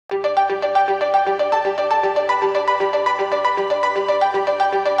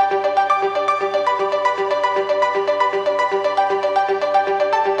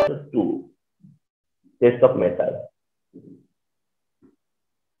Test of মেটার।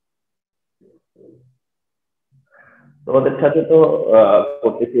 তোমাদের সাথে তো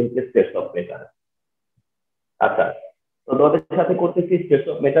করতেছি হচ্ছে টেস্ট অফ মেটার। আচ্ছা, তো তোমাদের সাথে করতেছি টেস্ট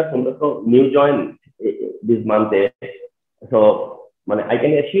অফ মেটার। তোমরা তো নিউ জয়েন দিস মান্থে, so মানে I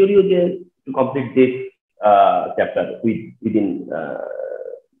can assure you যে to complete this chapter within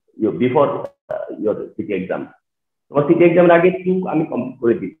your before your city exam. তোমার সিটি এক্সামের আগে 2 আমি কমপ্লিট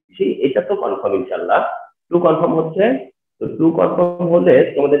করে দিচ্ছি, এটা তো কনফার্ম ইনশাআল্লাহ। 2 কনফার্ম হচ্ছে, তো 2 কনফার্ম হলে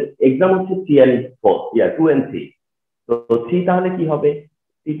তোমাদের এক্সাম হচ্ছে 3 and 4, 2 and 3। তো 3 তাহলে কি হবে?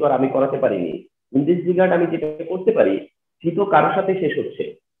 3 তো আর আমি করাতে পারিনি। ইন দিস রিগার্ড আমি যেটা করতে পারি, 3 তো কারোর সাথে শেষ হচ্ছে,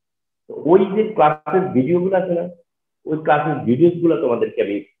 তো ওই যে ক্লাসের ভিডিওগুলো আছে না, ওই ক্লাসের ভিডিওস গুলো তোমাদেরকে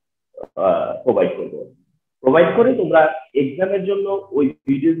আমি প্রোভাইড করবো। প্রোভাইড করে তোমরা এক্সামের জন্য ওই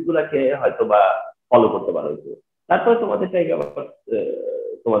ভিডিওস গুলাকে হয়তো বা ফলো করতে পারো। তারপরে তোমাদের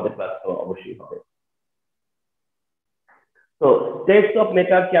তোমাদের ক্লাস তো অবশ্যই হবে। তো states of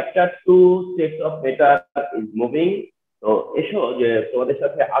matter chapter 2, states of matter is moving. তো এসো যে তোমাদের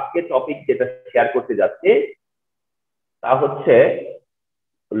সাথে আজকে টপিক যেটা শেয়ার করতে যাচ্ছে তা হচ্ছে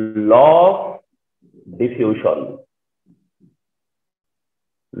law of diffusion.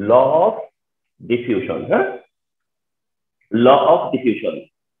 Law of diffusion, হ্যাঁ, law of diffusion.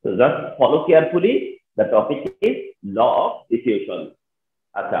 So just follow carefully. The topic is law of diffusion.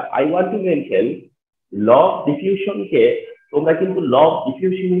 আচ্ছা, I want to mention law of diffusion কে তোমরা কিন্তু law of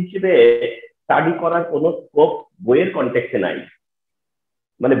diffusion হিসেবে স্টাডি করার কোনো স্কোপ বইয়ের কনটেক্সটে নাই।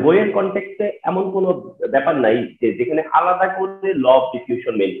 মানে বইয়ের কনটেক্সটে এমন কোনো ব্যাপার নাই যে যেখানে আলাদা করে ল অফ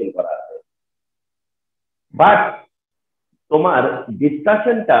ডিফিউশন মেনশন করা আছে। বাট তোমার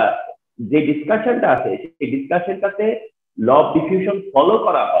ডিসকাশনটা, যে ডিসকাশনটা আছে সেই ডিসকাশনটাতে ল অফ ডিফিউশন ফলো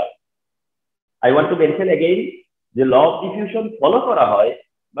করা হয়। I want to mention again যে ল অফ ডিফিউশন ফলো করা হয়,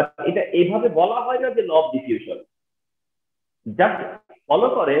 বাট এটা এইভাবে বলা হয় না যে law of diffusion, just follow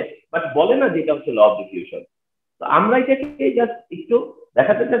করে বাট বলে না যে এটা হচ্ছে ল অফ ডিফিউশন। তো আমরা এটাকে জাস্ট একটু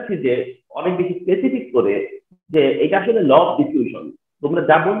দেখাতে চাচ্ছি যে অনেক বেশি স্পেসিফিক করে যে এটা আসলে ল অফ ডিফিউশন। তোমরা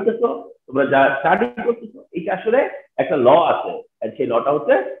যা বলতেছো, তোমরা যা স্টাডি করতেছো, এটা আসলে একটা ল আছে, আর সেই লটা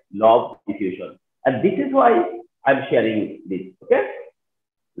হচ্ছে law of diffusion. and this is why I'm sharing this. Okay,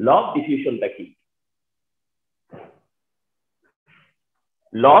 law of diffusionটা কি?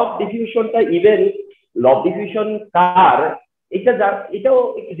 law of diffusionটা even law of diffusion কার এটাও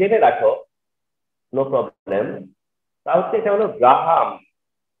একটু জেনে রাখো, নো প্রবলেম। তা হচ্ছে এটা হলো Graham.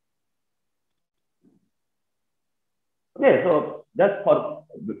 Okay, so just for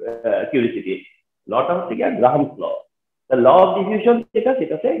curiosity, লটা হচ্ছে কি Graham's law. The law of diffusion যেটা,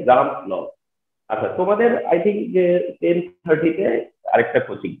 সেটা হচ্ছে গ্রাহামস ল। আচ্ছা, তোমাদের আই থিঙ্ক যে 10:30-তে আরেকটা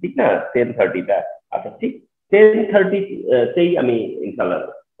কোচিং, ঠিক না? 10:30টা। আচ্ছা, ঠিক 10:30-তেই আমি ইনশাআল্লাহ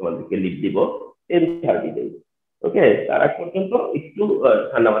তোমাদেরকে লিভ দিব, 10:30-তেই। ওকে, তার আগ পর্যন্ত একটু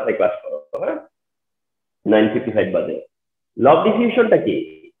ঠান্ডা মাথায় ক্লাস করো, হ্যাঁ? 9:55 বাজে। ল অফ ডিফিউশনটা কি?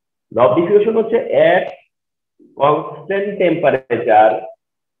 ল অফ ডিফিউশন হচ্ছে এক constant temperature,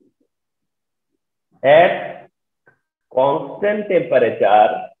 at constant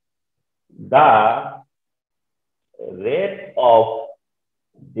temperature the rate of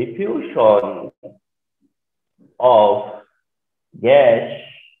diffusion of gas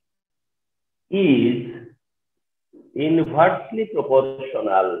is inversely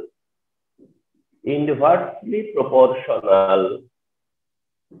proportional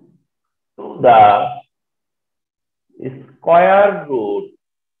to the square root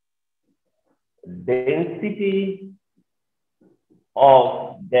density of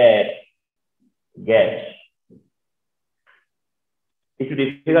that gas. একটু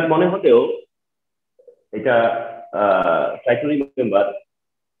ডিফিকাল্ট মনে হলেও এটা try to remember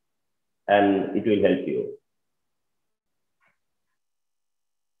and it will help you.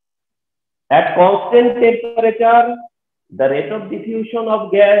 At constant temperature the rate of diffusion of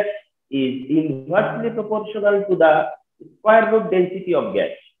gas is inversely proportional to the square root density of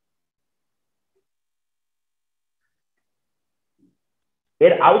gas.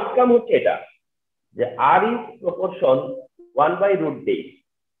 এর outcome হচ্ছে এটা যে R is proportion 1/√D,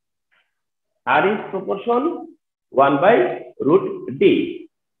 R is proportion 1/√D।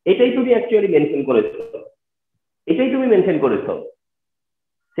 এটাই তুমি actually mention করেছো,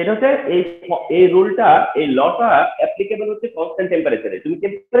 সেটা হচ্ছে এই রুলটা, এই লটা অ্যাপ্লিকেবল হচ্ছে কনস্ট্যান্ট টেম্পারেচারে। তুমি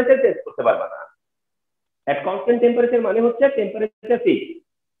টেম্পারেচার চেঞ্জ করতে পারবে না। এট কনস্ট্যান্ট টেম্পারেচার মানে হচ্ছে টেম্পারেচার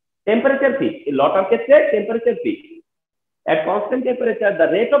ফিক্স, এই লটার ক্ষেত্রে temperature fix. at constant temperature the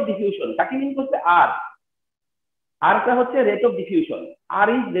rate of diffusion, তাকে মিন করছে r, r টা হচ্ছে rate of diffusion, r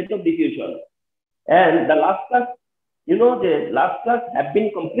is rate of diffusion। and the last class, you know, the last class have been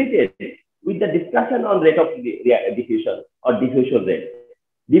completed with the discussion on rate of diffusion or diffusion rate.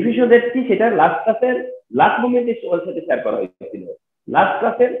 Diffusion rate কি সেটা last ক্লাসের last মোমেন্টে সবার সাথে share করা হয়েছিল। Last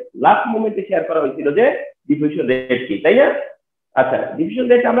ক্লাসের last মোমেন্টে শেয়ার করা হয়েছিল যে ডিফিউশন রেট কি, তাই না? আচ্ছা, ডিফিউশন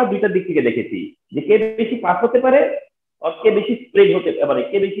রেট আমরা দুইটার দিক থেকে দেখেছি, যে কে বেশি পাস হতে পারে আর কে বেশি স্প্রেড হতে পারে,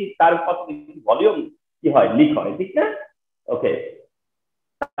 কে বেশি তার কত বেশি ভলিউম কি হয়, লিক হয়, ঠিক না? ওকে,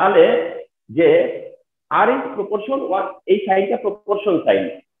 তাহলে যে আর ইজ প্রপোর্শন ওয়ান, এই সাইনটা প্রপোর্শন সাইন,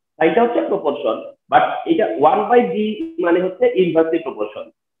 সাইনটা হচ্ছে প্রপোর্শন, বাট এটা 1/d মানে হচ্ছে ইনভার্সলি প্রপোর্শন,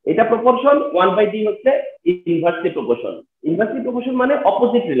 এটা প্রপোর্শন 1/d হচ্ছে ইনভার্সলি প্রপোর্শন। ইনভার্সলি প্রপোর্শন মানে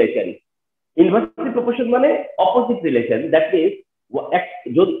অপোজিট রিলেশন, ইনভার্সলি প্রপোর্শন মানে অপোজিট রিলেশন। দ্যাট মিনস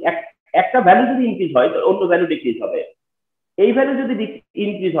যদি একটা ভ্যালু যদি ইনক্রিজ হয় তাহলে অন্য ভ্যালু ডিক্রিজ হবে, এই ভ্যালু যদি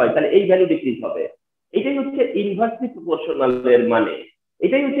ইনক্রিজ হয় তাহলে এই ভ্যালু ডিক্রিজ হবে। এটাই হচ্ছে ইনভার্সলি প্রপোর্শনালের মানে,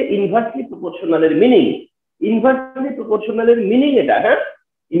 এটাই হচ্ছে ইনভার্সলি প্রপোর্শনালের মিনিং। ইনভার্সলি প্রপোর্শনালের মিনিং এটা, হ্যাঁ,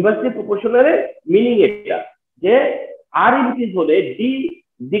 ইনভার্সলি প্রপোর্শনালের মিনিং এটা, যে আর ইনক্রিজ হলে ডি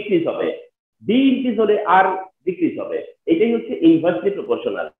ডিক্রিজ হবে, ডি ইনক্রিজ হলে আর ডিক্রিজ হবে, এটাই হচ্ছে ইনভার্সলি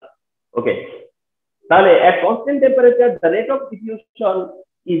প্রপোর্শনাল। ওকে, তাহলে at constant temperature the rate of diffusion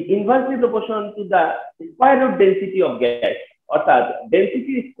is inversely proportional to the square root density of gas, অর্থাৎ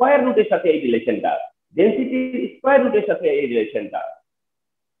ডেনসিটি স্কয়ার রুটের সাথে এই রিলেশনটা, ডেনসিটি স্কয়ার রুটের সাথে এই রিলেশনটা।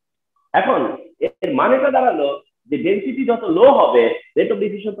 এখন এর মানেটা দাঁড়ালো যে ডেনসিটি যত লো হবে রেট অফ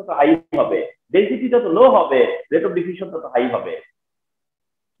ডিফিউশন তত হাই হবে, ডেনসিটি যত লো হবে রেট অফ ডিফিউশন তত হাই হবে।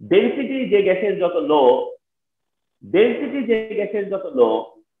 ডেনসিটি যে গ্যাসের যত লো, ডেনসিটি যে গ্যাসের যত লো,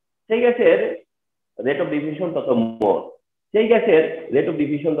 সেই গ্যাসের রেট অফ ডিফিউশন তত মোর, সেই গ্যাসের রেট অফ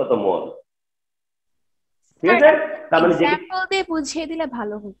ডিফিউশন তত মোর। ঠিক আছে, তার মানে এক্সাম্পল দিয়ে বুঝিয়ে দিলে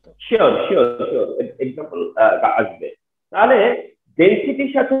ভালো হতো। শিওর শিওর শিওর এক্সাম্পল আসবে। তাহলে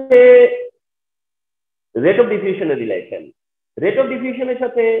ডেনসিটির সাথে rate of ডিফিউশনের relation, rate of ডিফিউশনের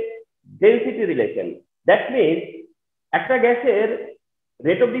সাথে ডেনসিটি রিলেশন। দ্যাট মিনস একটা গ্যাসের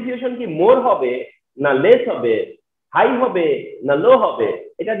রেট অফ ডিফিউশন কি মোর হবে না লেস হবে, হাই হবে না লো হবে,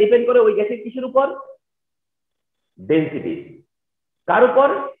 এটা ডিপেন্ড করে ওই গ্যাসের কিসের উপর, ডেনসিটি। কার উপর,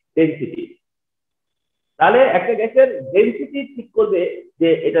 ডেনসিটি। তাহলে একটা গ্যাসের ডেনসিটি ঠিক করবে যে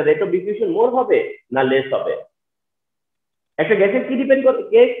এটা রেট অফ ডিফিউশন মোর হবে না লেস হবে। একটা গ্যাসের কি ডিপেন্ড করবে,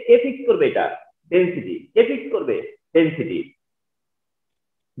 কে ফিক্স করবে এটা, ডেনসিটি। কে ফিক্স করবে, ডেনসিটি।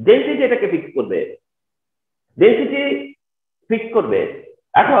 ডেনসিটি এটাকে ফিক্স করবে, ডেনসিটি ফিক্স করবে।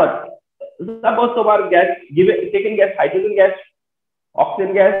 এখন সাপোজ তোমার gas given taken gas, hydrogen gas,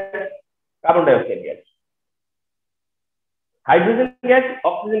 oxygen gas, carbon dioxide gas, hydrogen gas,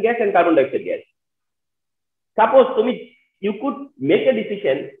 oxygen gas and carbon dioxide gas. Suppose তুমি you could make a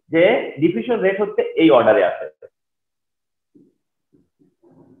decision যে diffusion rate হচ্ছে এই অর্ডারে আছে।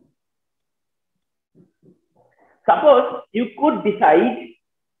 Suppose you could decide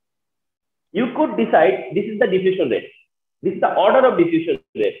this is the diffusion rate, this is the order of diffusion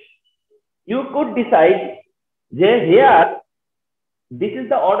rate. You could decide যে here this is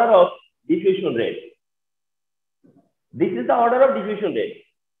the order of diffusion rate, this is the order of diffusion rate।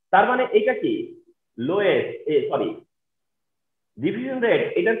 তার মানে এটা কি lowest, sorry diffusion rate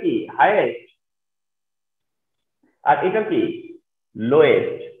এটা কি highest আর এটা কি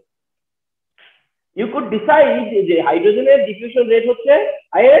lowest. You could decide যে হাইড্রোজেনের ডিফিউশন রেট হচ্ছে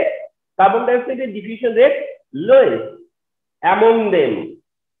highest, carbon ডাইঅক্সাইডের diffusion rate lowest, among them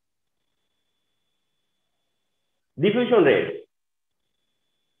diffusion rate.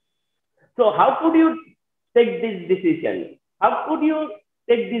 So how could you take this decision? How could you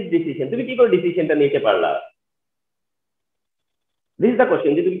take this decision? তুমি কি করে ডিসিশনটা নিতে পারলা? This is the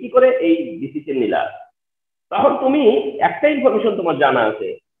question, যে তুমি কি করে এই ডিসিশন নিলা? তখন তুমি একটা ইনফরমেশন তোমার জানা আছে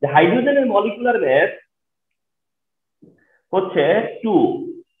যে হাইড্রোজেনের মলিকুলার মাস হচ্ছে 2,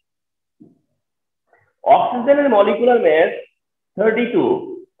 অক্সিজেনের মলিকুলার মাস 32,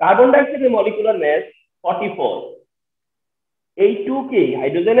 কার্বন ডাইঅক্সাইডের মলিকুলার মাস 44। এই 2 কি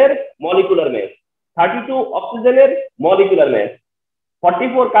হাইড্রোজেনের মলিকুলার মাস, 32 অক্সিজেনের মলিকুলার মাস,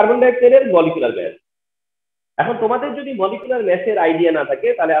 44 কার্বন ডাইঅক্সাইডের মলিকুলার মাস। এখন তোমাদের যদি মলিকুলার মাসের আইডিয়া না থাকে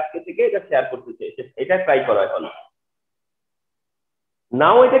তাহলে আজকে থেকে এটা শেয়ার করতে চাই, এটা ট্রাই করো। এখন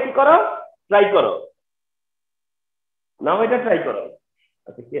নাও এটা কি করো, ট্রাই করো, নাও এটা ট্রাই করো।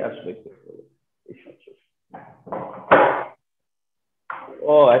 আচ্ছা কে আসবে,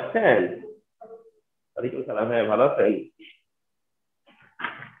 ও আছেন, ওয়ালাইকুম সালাম, হ্যাঁ ভালো আছেন?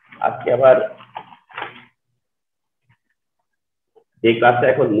 আজকে আবার এই ক্লাসটা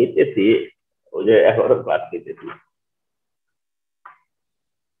এখন নিতেছি, ওই যে এখনো ক্লাস নিতেছি।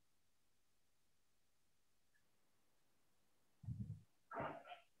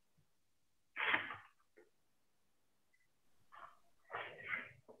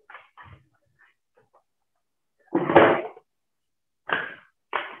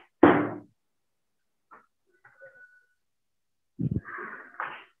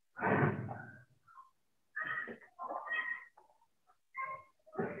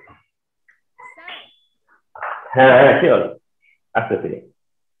 হ্যাঁ হ্যাঁ শিওর, আসতেছি,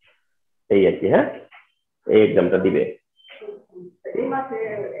 এই আর কি। হ্যাঁ, এই এক্সামটা দিবে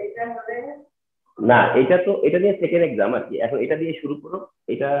না, এটা তো এটা নিয়ে সেকেন্ড এক্সাম আর কি, এখন এটা দিয়ে শুরু করো।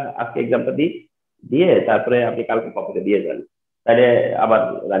 এটা আজকে এক্সামটা দিয়ে তারপরে আপনি কালকে কপিটা দিয়ে যান, তাহলে আবার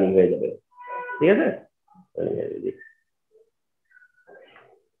রানিং হয়ে যাবে। ঠিক আছে,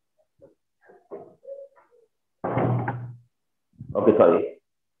 ওকে সরি।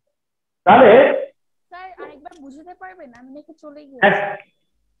 তাহলে স্যার আরেকবার বুঝাতে পারবেন, আমি নাকি চলে হ্যাঁ গিয়েছি।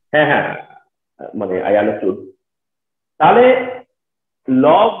 হ্যাঁ হ্যাঁ, মানে আই আন্ডারস্টুড। তাহলে law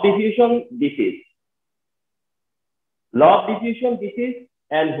of diffusion this is, law of diffusion this is,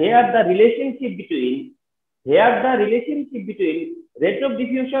 and here the relationship between rate of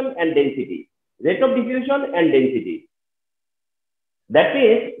diffusion and density, that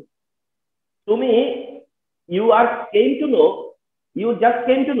means তুমি you are came to know, you just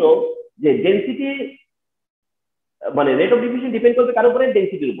came to know যে density মানে rate of diffusion depend করবে কার উপরে,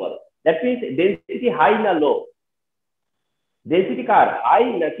 ডেনসিটির উপর। That means density high না লো, density কার high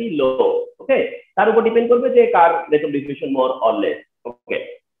নাকি লো, ওকে, তার উপর ডিপেন্ড করবে যে কার rate of diffusion more or less. Okay,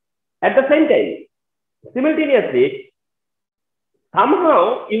 at the same time, simultaneously, somehow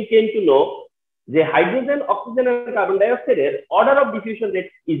you came to know যে hydrogen, oxygen and carbon ডাইঅক্সাইডের order of diffusion rate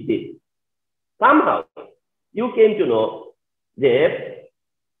is this. Somehow you came to know যে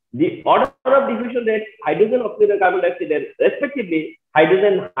the order of diffusion rate hydrogen, oxygen and carbon dioxide respectively,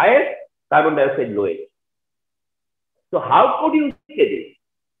 hydrogen highest, carbon dioxide lowest. So how could you say this?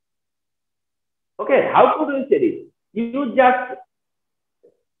 Okay, how could you say this? You just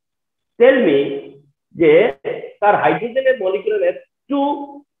tell me যে তার হাইড্রোজেনের molecular মাস 2,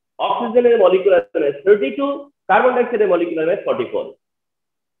 অক্সিজেনের molecular মাস 32, carbon ডাইঅক্সাইডের molecular মাস 44।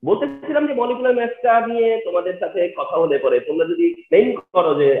 বলতেছিলাম যে molecular ম্যাথটা নিয়ে তোমাদের সাথে কথা হলে পরে তোমরা যদি ক্লেম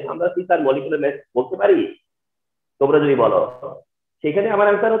করো যে আমরা কি তার মলিকুলার ম্যাথ বলতে পারি, তোমরা যদি বলো, সেখানে আমার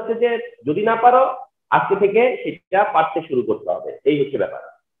অ্যান্সার হচ্ছে যে যদি না পারো আজকে থেকে সেটা পারতে শুরু করতে হবে, এই হচ্ছে ব্যাপার।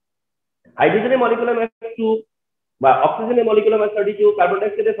 হাইড্রোজেনের মলিকুলার ম্যাথ 2 বা অক্সিজেনের মলিকুলার ম্যাথ 32, কার্বন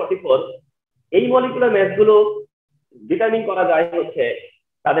ডাইঅক্সাইডের 44, এই মলিকুলার ম্যাথ গুলো ডিটারমিন করা যায় হচ্ছে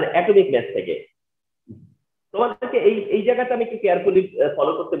তাদের অ্যাটমিক ম্যাথ থেকে। তোমাদেরকে এই জায়গাটা আমি একটু কেয়ারফুলি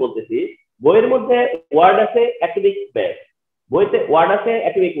ফলো করতে বলতেছি। বইয়ের মধ্যে ওয়ার্ড আছে অ্যাটমিক ম্যাস, বইতে ওয়ার্ড আছে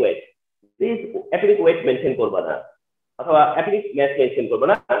atomic wait, please atomic wait mention করবা না অথবা অ্যাটমিক ম্যাস মেনশন করবা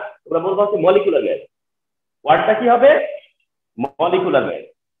না, তোমরা বলবা হচ্ছে মলিকুলার ম্যাস। ওয়ার্ডটা কি হবে? Molecular mass.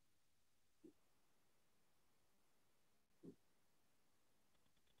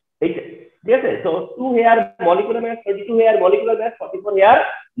 ঠিক আছে, তো 2 hair molecular mass, 32 hair molecular mass, 44 hair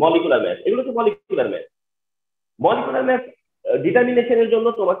molecular mass, এগুলো তো মলিকুলার ম্যাস। মলিকুলার ম্যাস ডিটারমিনেশনের জন্য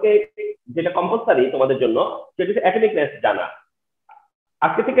তোমাকে যেটা কম্পালসারি তোমাদের জন্য, সেটা হচ্ছে অ্যাটমিক ম্যাস জানা।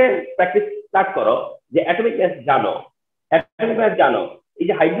 আজকে থেকে প্র্যাকটিস স্টার্ট করো যে অ্যাটমিক ম্যাস জানো, অ্যাটমিক ম্যাস জানো। এই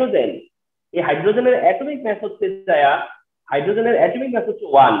যে হাইড্রোজেন, এই হাইড্রোজেনের অ্যাটমিক ম্যাস হচ্ছে হাইড্রোজেনের অ্যাটমিক ম্যাস হচ্ছে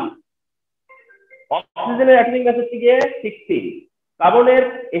 1, অক্সিজেনের অ্যাটমিক ম্যাস হচ্ছে গিয়ে 16, কার্বনের,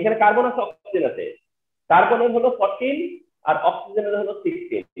 এখানে কার্বন আছে অক্সিজেন আছে, কার্বনের হলো 14 আর অক্সিজেনের হলো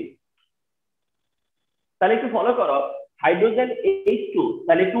 16। তাহলে একটু ফলো করো, হাইড্রোজেন H2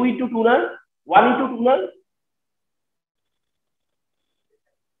 তাহলে 2 × 2 না, 1 × 2 না,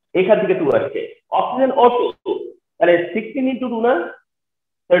 এখান থেকে 2 আসছে। অক্সিজেন O2 তাহলে 16 × 2 না,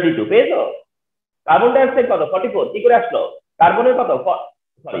 32 পেয়েছো। কার্বন ডাইঅক্সাইড কত? 44, কি করে আসলো? কার্বনের কত?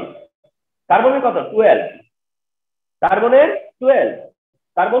 সরি, কার্বনের কত? 12, কার্বনের 12,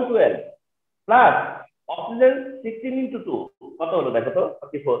 কার্বন 12 প্লাস অক্সিজেন 16 × 2 কত হলো দেখো তো?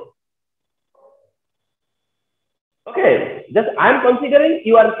 44। Okay, just I am considering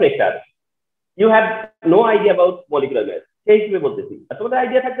you are fresher, you have no idea about molecular mass, সেই হিসেবে বলতেছি। আর তোমাদের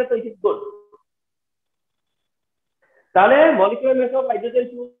আইডিয়া থাকলে তো ইট ইজ গুড। তাহলে molecular mass of hydrogen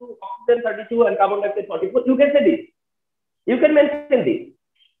 2, oxygen 32 and carbon dioxide 44, you can say this, you can mention this।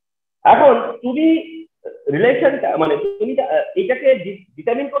 এখন তুমি রিলেশনটা মানে তুমি এটাকে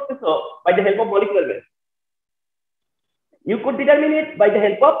ডিটারমিন করতেছো by the help of molecular mass, you could determine it by the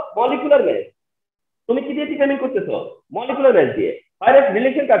help of molecular mass। তুমি কি দিয়ে ডিটারমিন করতেছো? মলিকুলার ম্যাস দিয়ে। আর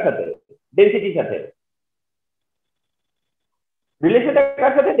রিলেশন কার সাথে? ডেনসিটির সাথে। রিলেশনটা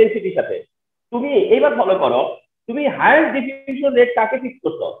কার সাথে? ডেনসিটির সাথে। তুমি এইবার ফলো করো, তুমি হাইয়েস্ট ডিফিউশন রেট কাকে ফিক্স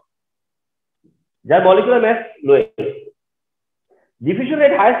করছো? যার molecular mass lowest. Diffusion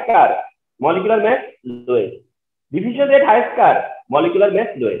rate highest কার? Molecular mass lowest. Diffusion rate highest কার? Molecular mass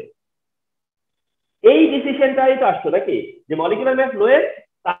lowest. এই ডিসিশনটাই তো আসছো নাকি যে মলিকুলার ম্যাস লোয়েস্ট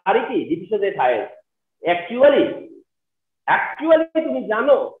তারই কি ডিফিউশন রেট হাইয়েস্ট। অ্যাকচুয়ালি তুমি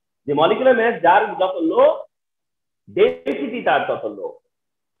জানো যে মলিকুলার ম্যাস যার যত লো, ডেনসিটি তার তত লো।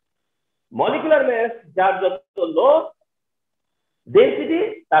 মলিকুলার মাস যার যত লো ডেন্সিটি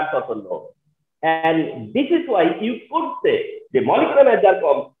তার তত লো, and this is why you could say যে মলিকুলার মাস যার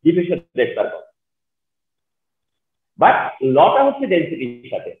কম ডিফিউশন রেট তার কম। বাট লটা হচ্ছে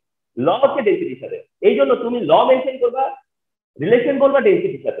ডেন্সিটির সাথে, ল হচ্ছে ডেন্সিটির সাথে, এই জন্য তুমি ল মেনটেন করবা, রিলেশন করবা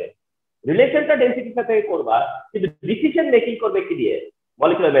ডেন্সিটির সাথে, রিলেশনটা ডেন্সিটির সাথে করবা, কিন্তু ডিসিশন মেকিং করবে কি দিয়ে?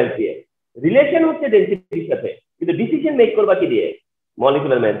 মলিকুলার মাস দিয়ে। রিলেশন হচ্ছে ডেন্সিটির সাথে, কিন্তু ডিসিশন মেক করবা কি দিয়ে?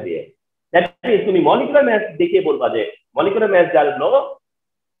 মলিকুলার মাস দিয়ে। দ্যাট মিন্স তুমি মলিকুলার মাস দেখে বলবা যে মলিকুলার মাস যার লো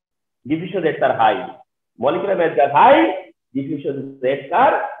ডিফিউশন রেট তার হাই, মলিকুলার মাস যার হাই ডিফিউশন রেট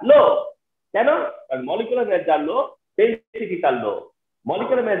তার লো। কেন? কারণ মলিকুলার মাস যার লো ডেন্সিটি তার লো,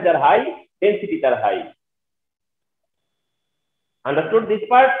 মলিকুলার মাস যার হাই ডেন্সিটি তার high. Understood this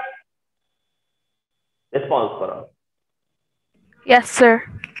part? Response করো। Yes, sir.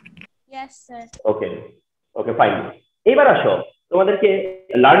 Yes, sir. ওকে ওকে ফাইন। এবার আসো তোমাদেরকে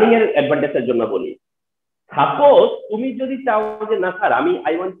লার্নিং এর অ্যাডভান্টেজের জন্য বলি। সাপোজ তুমি যদি চাও যে না স্যার আমি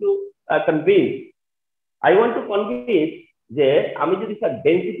আই ওয়ান্ট টু কনভিন্স যে আমি যদি স্যার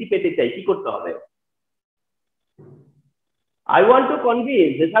ডেন্সিটি পেতে চাই কি করতে হবে? আই ওয়ান্ট টু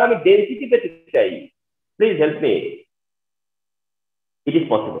কনভিন্স যে স্যার আমি ডেন্সিটি পেতে চাই, please help me. It is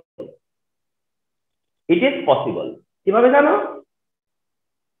possible, it is possible. কিভাবে জানো?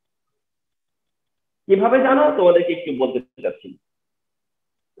 কিভাবে জানো তোমাদেরকে একটু বলতে চাচ্ছি।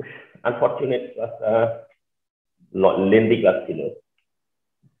 আনফরচুনেট লেন্দি ক্লাস ছিল,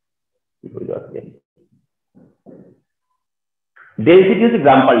 ডেন্সিটি হচ্ছে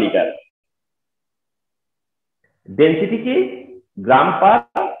গ্রাম পার লিটার। ডেন্সিটি কি? গ্রাম পার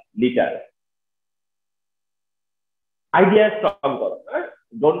লিটার। আইডিয়া স্ট্রং করো,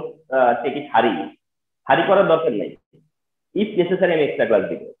 ডোন্ট টেক ইট হারি করার দরকার নেই। ইফ নেসেসারি আমি এক্সট্রা ক্লাস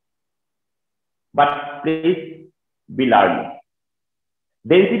দিব, but please be learn.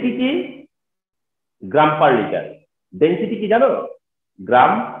 Density কি? গ্রাম পার লিটার। ডেন্সিটি কি জানো?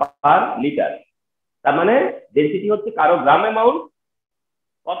 গ্রাম পার লিটার। তার মানে ডেন্সিটি হচ্ছে কারো গ্রাম অ্যামাউন্ট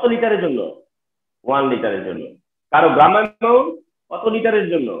কত লিটারের জন্য? 1 লিটারের জন্য। কারো গ্রাম অ্যামাউন্ট কত লিটারের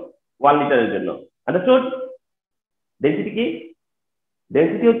জন্য? 1 লিটারের জন্য। আন্ডারস্টুড? ডেন্সিটি কি?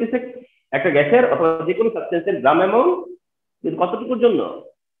 ডেন্সিটি হচ্ছে একটা গ্যাসের অথবা যে কোনো সাবস্টেন্সের গ্রাম অ্যামাউন্ট কতটুকুর জন্য?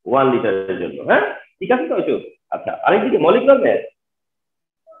 1 লিটারের জন্য। হ্যাঁ ঠিক আছে তো? আচ্ছা, আরেকদিকে মলিকুলার মাস।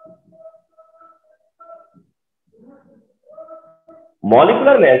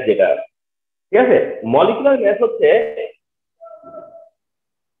 মলিকুলার মাস যেটা, ঠিক আছে, মলিকুলার মাস হচ্ছে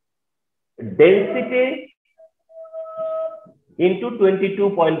ডেন্সিটি ইন্টু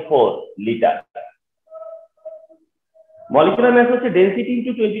 22.4 লিটার। মলিকুলার মাস হচ্ছে ডেন্সিটি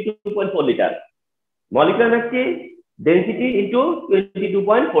ইন্টু 22.4 লিটার। মলিকুলার মাস কি? Density into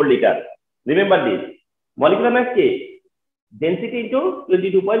 22.4 litre. Remember this, molecular মাস কি? Density into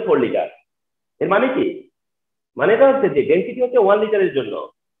 22.4 litre. এর মানে কি? মানেটা হচ্ছে যে ডেন্সিটি হচ্ছে 1 লিটারের জন্য,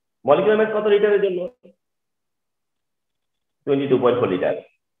 মলিকুলার মাস কত লিটারের জন্য? 22.4 লিটার।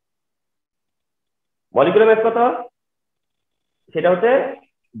 মলিকুলার মাস কত? সেটা হচ্ছে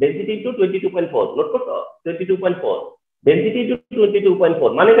ডেন্সিটি ইন্টু 22.4। নোট করছো? 22.4 ডেন্সিটি ইন্টু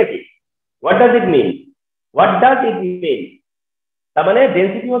 22.4 মানেটা কি? What does it mean? What does it মিন? তার মানে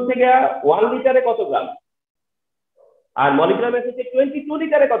ডেন্সিটি হচ্ছে গিয়া 1 লিটারে কত গ্রাম, আর মলিকুলার মাস হচ্ছে 22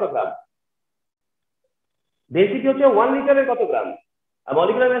 লিটারে কত গ্রাম। ডেন্সিটি হচ্ছে 1 লিটারে কত গ্রাম, আর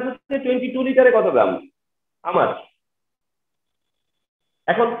মলিকুলার মাস হচ্ছে 22 লিটারে কত গ্রাম। আমার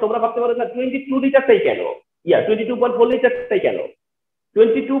এখন তোমরা ভাবতে পারো স্যার 22 লিটারটাই কেন? 22.4 লিটারটাই কেন?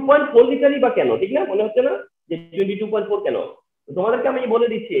 22.4 লিটারই বা কেন? ঠিক না? মনে হচ্ছে না যে 22.4 কেন? তোমাদেরকে আমি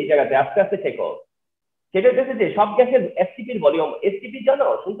বলে দিচ্ছি এই জায়গাতে, আস্তে আস্তে শেখো। সেটা হচ্ছে যে সব গ্যাসের এসটিপির ভলিউম। এসটিপি জানো?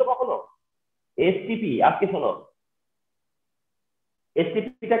 শুনছো কখনো? এসটিপি আজকে শোনো,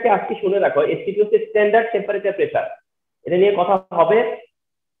 এসটিপিটাকে আজকে শুনে রাখো। এসটিপি হচ্ছে স্ট্যান্ডার্ড টেম্পারেচার প্রেসার। এটা নিয়ে কথা হবে।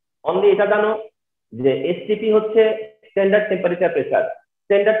 অনলি এটা জানো যে এসটিপি হচ্ছে standard temperature pressure.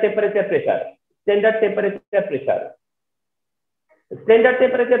 Standard temperature pressure, standard temperature pressure. Standard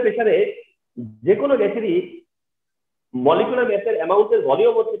temperature প্রেসারে যে কোনো গ্যাসেরই মলিকুলার গ্যাসের অ্যামাউন্টের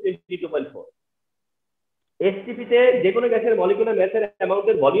ভলিউম হচ্ছে 22.4। এসটিপি তে যে কোনো গ্যাসের মলিকুলার গ্যাসের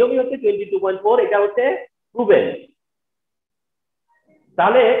অ্যামাউন্টের ভলিউমই হচ্ছে 22.4। এটা হচ্ছে প্রুভেন।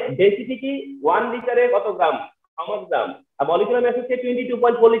 তাহলে ডেন্সিটি কি? 1 লিটারে কত গ্রাম? How much gram. R molecular মাস হচ্ছে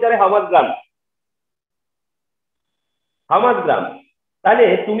 22.4 লিটারে how much gram? How much গ্রাম। তাহলে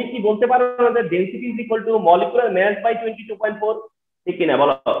তুমি কি বলতে পারো না যে density is equal to molecular mass by 22.4? ঠিক কি না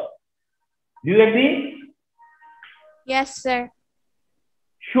বলো? Do you agree? Yes, sir.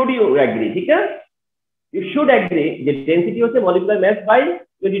 Should you agree? ঠিক আছে, ইউ শুড এগ্রি যে ডেন্সিটি হচ্ছে molecular mass by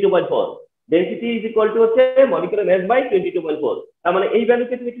 22.4। Density is equal to হচ্ছে মলিকুলার মাস বাই 22.4। তার মানে এই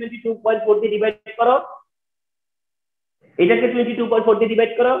ভ্যালুকে তুমি 22.4 দিয়ে ডিভাইড করো, এটাকে 22.4 দিয়ে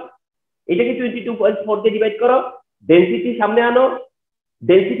ডিভাইড করো, এটাকে 22.4 দিয়ে ডিভাইড করো, ডেনসিটি সামনে আনো,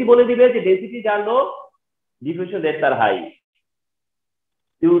 ডেনসিটি বলে দিবে যে ডেনসিটি জানো, ডিফিউশন রেট তার হাই,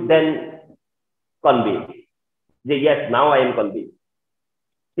 ইউ দেন কনভিন্স যে yes now I am convince.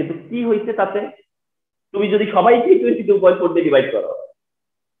 কিন্তু কি হয়েছে তাতে, তুমি যদি সবাইকে 22.4 দিয়ে ডিভাইড করো,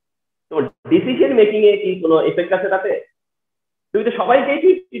 তোমার ডিসিশন মেকিং এ কি কোনো এফেক্ট আছে তাতে? তুমি তো সবাইকে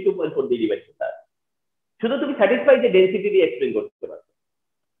 22.4 দিয়ে ডিভাইড করতে, শুধু তুমি স্যাটিসফাই যে ডেনসিটি দিয়ে এক্সপ্লেন করতে পারছো,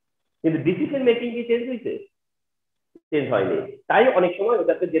 কিন্তু ডিসিশন মেকিং কি চেঞ্জ হয়েছে? চেঞ্জ হয়নি। তাই অনেক সময়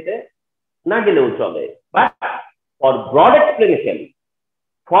ওটাতে যেতে না গেলেও চলে, বাট ফর ব্রড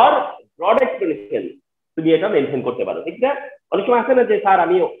এক্সপ্লেনেশন তুমি এটা মেনশন করতে পারো, ঠিক না? অনেক সময় আছে না যে স্যার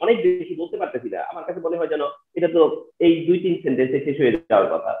আমি অনেক বেশি বলতে পারতেছি না, আমার কাছে মনে হয় যেন এটা তো এই 2-3 সেন্টেন্সে শেষ হয়ে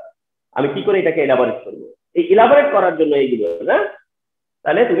যাওয়ার কথা, আমি কি করে এটাকে এলাবোরেট করবো? এই এলাবোরেট করার জন্য এইগুলো না,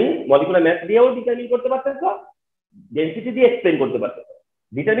 তাহলে তুমি মলিকুলার ম্যাথ দিয়েও ডিটারমিন করতে পারতেছো, ডেনসিটি দিয়ে এক্সপ্লেন করতে পারতেছো।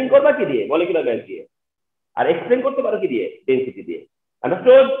 ডিটারমিন করবা কি দিয়ে? মলিকুলার ম্যাথ দিয়ে। আর এক্সপ্লেন করতে পারো কি দিয়ে? ডেনসিটি দিয়ে।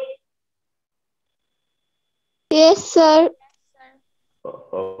 আন্ডারস্টুড? Yes, sir.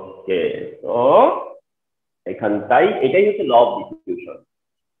 ওকে, তো এখানটাই এটাই হচ্ছে ল অফ ডিফিউশন,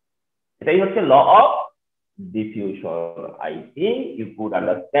 এটাই হচ্ছে law of diffusion. I think you could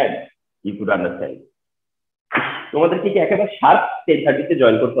understand. তোমাদেরকে কি একেবারে শার্প 10:30 তে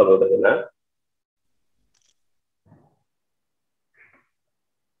জয়েন করতে হবে ওটাকে, না?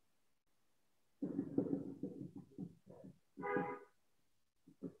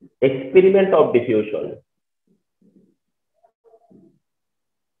 এক্সপেরিমেন্ট অফ ডিফিউশন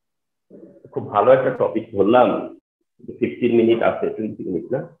খুব ভালো একটা টপিক ধরলাম। 15 মিনিট আছে, 20 মিনিট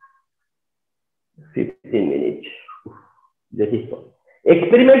না, 15 মিনিট দেখি।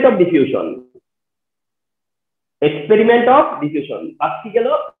 এক্সপেরিমেন্ট অফ ডিফিউশন, ফার্স্ট কি গেল?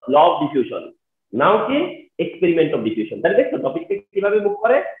 ল অফ ডিফিউশন, নাও কি? Experiment of diffusion. তাহলে দেখো টপিকটা কিভাবে মুভ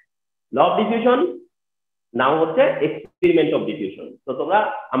করে, ল অফ ডিফিউশন, নাও হচ্ছে এক্সপেরিমেন্ট অফ ডিফিউশন। তো তোমরা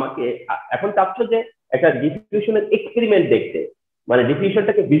আমাকে এখন চাচ্ছ যে একটা ডিফিউশনের এক্সপেরিমেন্ট দেখতে, মানে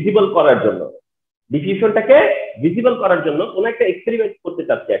ডিফিউশনটাকে ভিজিবল করার জন্য কোন একটা এক্সপেরিমেন্ট করতে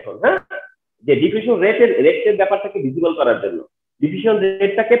চাচ্ছি এখন, হ্যাঁ? যে ডিফিউশন রেটের ব্যাপারটাকে ভিজিবল করার জন্য, ডিফিউশন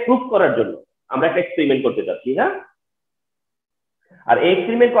রেটটাকে প্রুফ করার জন্য আমরা একটা এক্সপেরিমেন্ট করতে চাচ্ছি, হ্যাঁ? আর এই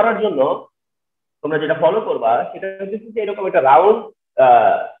এক্সপেরিমেন্ট করার জন্য তোমরা যেটা ফলো করবা সেটা হচ্ছে এরকম একটা রাউন্ড,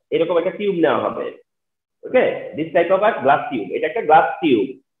 এরকম একটা টিউব নেওয়া হবে। ওকে, this type of a glass tube, এটা একটা গ্লাস টিউব,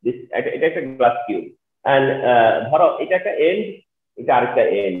 এটা একটা গ্লাস টিউব, এন্ড ধরো এটা একটা এন্ড, এটা আরেকটা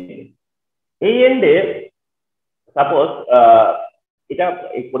এন্ড। এই এন্ডে সাপোজ এটা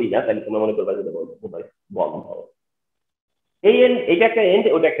করি না, তাহলে তোমরা মনে করবা যে বল ধরো এই এন্ড, এটা একটা এন্ড,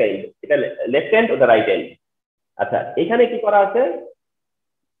 ওটা একটা এন্ড, এটা লেফট হ্যান্ড, ওটা রাইট হ্যান্ড। আচ্ছা, এখানে কি করা আছে?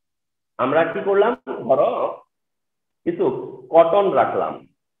 আমরা কি করলাম, ধরো কিছু কটন রাখলাম,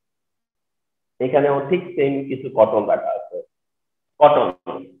 এখানেও ঠিক সেম কিছু কটন রাখা আছে। কটন,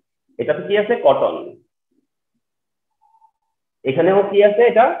 এটা তো কি আছে? কটন। এখানেও কি আছে?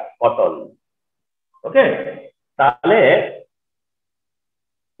 এটা কটন। ওকে, তাহলে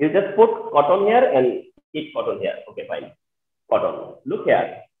you just put cotton here and keep cotton here. Okay, fine. Cotton. Look here.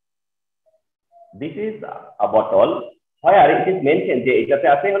 This is a bottle where it is mentioned যে এটাতে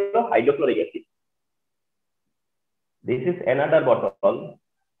আছে হলো hydrochloric acid. This is another bottle.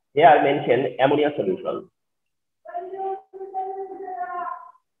 Here mentioned ammonia solution.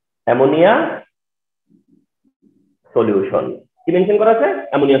 Ammonia solution. কি mention করা আছে?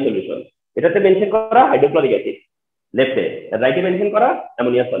 Ammonia solution. এটাতে mention করা hydrochloric acid লেফটে, রাইটে মেনশন করা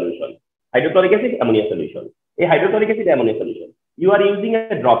ammonia solution. Hydrochloric acid, ammonia solution. এই hydrochloric acid, ammonia solution, you are using a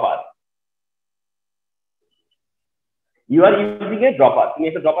dropper. তুমি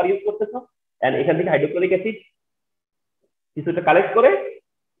একটা ড্রপার ইউজ করতেছো, এন্ড এখান থেকে হাইড্রোক্লোরিক অ্যাসিড কিছুটা কালেক্ট করে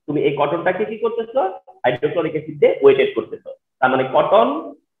তুমি এই কটনটাকে কি করতেছো? হাইড্রোক্লোরিক অ্যাসিড দিয়ে ওয়েটেড করতেছো। তার মানে cotton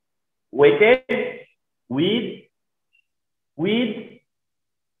weighted with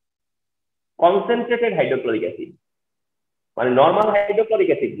concentrated hydrochloric acid, মানে নরমাল হাইড্রোক্লোরিক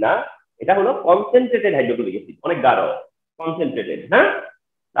অ্যাসিড না, এটা হলো কনসেন্ট্রেটেড হাইড্রোক্লোরিক অ্যাসিড, অনেক গাঢ় কনসেন্ট্রেটেড, হ্যাঁ?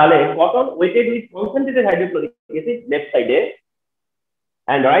 তাহলে cotton weighted with concentrated hydrochloric acid left সাইডে,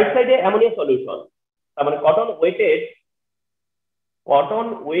 এন্ড রাইট সাইডে অ্যামোনিয়া সলিউশন। তার মানে cotton weighted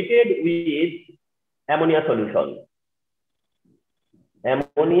with ammonia solution,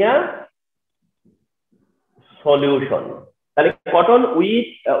 তাহলে cotton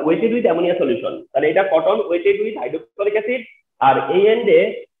weighted with ammonia solution, তাহলে এটা cotton weighted with hydrochloric acid, আর এই এন্ডে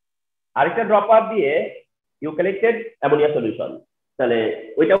আরেকটা ড্রপার দিয়ে ইউ কালেক্টেড অ্যামোনিয়া সলিউশন। তাহলে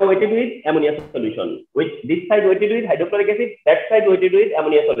ওইটা weighted with ammonia solution, with this side weighted with hydrochloric acid, that side weighted with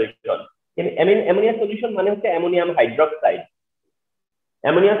ammonia solution. Ammonia solution মানে হচ্ছে অ্যামোনিয়াম হাইড্রোক্সাইড,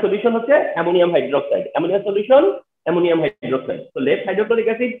 অ্যামোনিয়া সলিউশন হচ্ছে ammonium hydroxide, ammonia solution ammonium hydroxide. তো left hydrochloric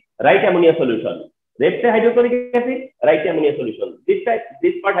acid, right ammonia solution, left hydrochloric acid, right ammonia solution.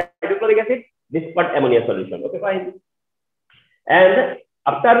 This part hydrochloric acid, this part ammonia solution. Okay, fine. And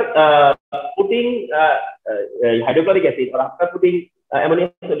after putting hydrochloric acid or after putting ammonia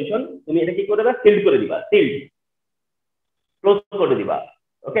solution, তুমি এটা কি করে দিবা? Sealed করে দিবা, sealed close করে দিবা।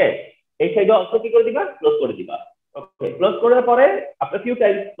 ওকে, এই সাইডে অলসো কি করে দিবা? ক্লোজ করে দিবা। ওকে, ক্লোজ করার পরে after few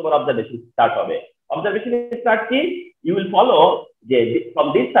times তোমার অবজারভেশন স্টার্ট হবে। অবজারভেশন স্টার্ট কি? You will follow যে from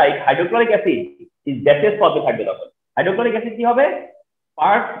this side hydrochloric acid is gaseous ফর্মে থাকবে তখন। হাইড্রোক্লোরিক অ্যাসিড কি হবে?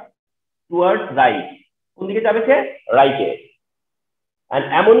 পার্ট টুয়ার্ডস রাইট, কোন দিকে যাবে সে? রাইটে। এন্ড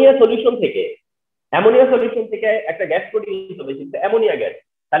অ্যামোনিয়া সলিউশন থেকে একটা গ্যাস প্রোডিউস হবে, সেটা অ্যামোনিয়া গ্যাস।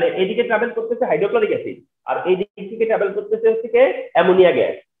 তাহলে এইদিকে ট্রাভেল করতেছে হাইড্রোক্লোরিক অ্যাসিড, আর এই দিক থেকে ট্রাভেল করতেছে হচ্ছে কি? Ammonia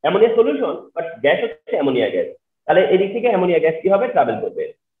gas. Ammonia solution but gas হচ্ছে অ্যামোনিয়া গ্যাস। তাহলে এদিক থেকে অ্যামোনিয়া গ্যাস কি হবে? ট্রাভেল করবে।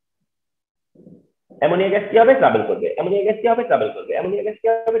 অ্যামোনিয়া গ্যাস কি হবে? ট্রাভেল করবে। অ্যামোনিয়া গ্যাস কি হবে? ট্রাভেল করবে। অ্যামোনিয়া গ্যাস কি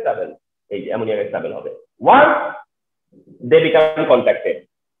হবে? ট্রাভেল। এই যে অ্যামোনিয়া গ্যাস ট্রাভেল হবে। ওয়ান্স দে বিকাম কন্ট্যাক্টেড,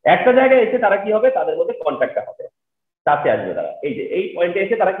 একটা জায়গায় এসে তারা কি হবে? তাদের মধ্যে কন্ট্যাক্টটা হবে, তাতে আসবে তারা। এই যে এই পয়েন্টে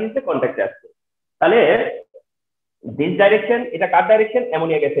এসে তারা কি হচ্ছে? কন্ট্যাক্টে আসছে। তাহলে দিস ডাইরেকশন, এটা কার ডাইরেকশন?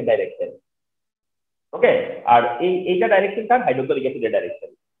 অ্যামোনিয়া গ্যাসের ডাইরেকশন। ওকে, আর এইটা ডাইরেকশন কার? হাইড্রোক্লোরিক অ্যাসিডের ডাইরেকশন।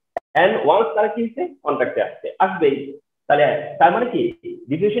 এন্ড ওয়ান্স তারা কি হচ্ছে? কন্ট্যাক্টে আসবেই। তাহলে তার মানে কি?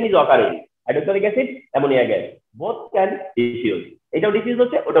 Diffusion is occurring, hydrochloric acid, ammonia gas both can diffuse. এটাও ডিফিউজ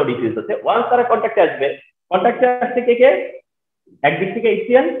হচ্ছে, ওটাও ডিফিউজ হচ্ছে। ওয়ান্স তারা কন্ট্যাক্টে আসবে, কন্ট্যাক্টে আসছে কে? একদিক থেকে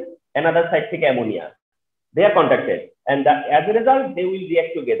HCl, another side থেকে ammonia. They are contacted and as a result they will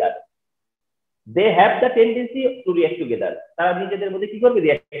react together. They have the tendency to react together. তারা নিজেদের মধ্যে কি করবে?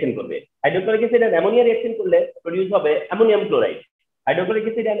 রিঅ্যাকশন করবে। হাইড্রোক্লোরিক অ্যাসিড আর অ্যামোনিয়া রিঅ্যাকশন করলে প্রোডিউস হবে অ্যামোনিয়াম ক্লোরাইড। হাইড্রোক্লোরিক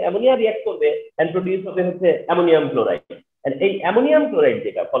অ্যাসিড আর ammonia react করবে and produce হবে হচ্ছে অ্যামোনিয়াম ক্লোরাইড। এন্ড এই অ্যামোনিয়াম ক্লোরাইড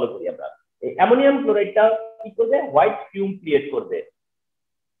যেটা ফলো করি আমরা, এই অ্যামোনিয়াম ক্লোরাইডটা কি করবে? হোয়াইট ফিউম ক্রিয়েট করবে।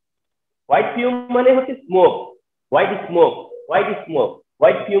 হোয়াইট ফিউম মানে হচ্ছে smoke, white smoke,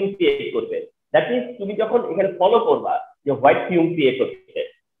 white fume create করবে। দ্যাট মিন্স তুমি যখন এখানে ফলো করবা যে হোয়াইট ফিউম ক্রিয়েট হচ্ছে,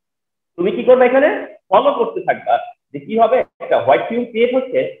 তুমি কি করবে? এখানে ফলো করতে থাকবা যে কি হবে? একটা হোয়াইট ফিউম ক্রিয়েট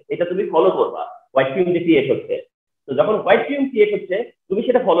হচ্ছে, এটা তুমি ফলো করবা, হোয়াইট ফিউম যে ক্রিয়েট হচ্ছে। তো যখন হোয়াইট ফিউম ক্রিয়েট হচ্ছে তুমি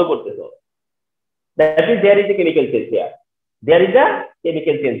সেটা ফলো করতেছো, that means there is a chemical change here, there is a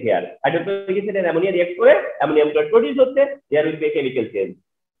chemical change here. Hydrochloric acid and ammonia react করে অ্যামোনিয়াম ক্লোরাইড প্রোডিউস হচ্ছে, there will B a chemical change.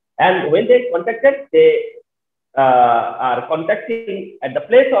 And when they contacted, they are contacting at the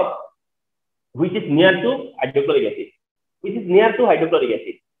place of which is near to hydrochloric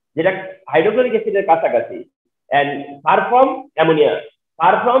acid, যেটা hydrochloric অ্যাসিডের কাছাকাছি, and far from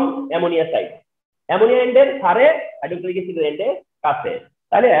ammonia side, ammonia এন্ডের ধারে, hydrochloric অ্যাসিডের এন্ডের কাছে।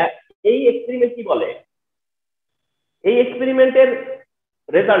 তাহলে এই experiment কি বলে? এই এক্সপেরিমেন্টের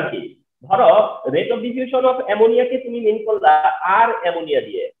রেজাল্ট কি? ধরো রেট অফ ডিফিউশন অফ অ্যামোনিয়াকে তুমি মিন করলা আর অ্যামোনিয়া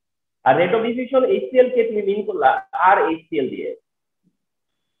দিয়ে, আর রেট অফ ডিফিউশন HCl কে তুমি মিন করলা আর HCl দিয়ে।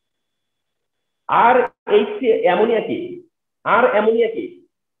 আর অ্যামোনিয়া কি? আর অ্যামোনিয়া কি?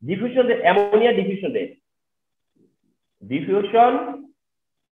 Diffusion rate, ammonia diffusion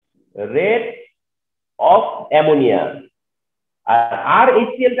rate of ammonia. R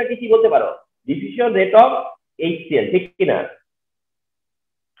HCl টাকে কি বলতে পারো? ডিফিউশন রেট অফ HCl, ঠিক কি না?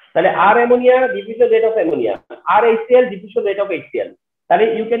 তাহলে আর ammonia diffusion rate of ammonia, R HCl diffusion rate of HCl। তাহলে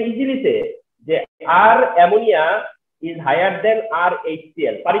ইউ ক্যান ইজিলি সে যে আর ammonia is higher than R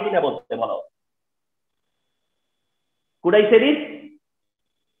HCl। পারি কিনা বলতে? বলো। Could I say this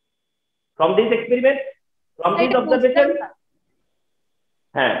from this experiment, from this observation?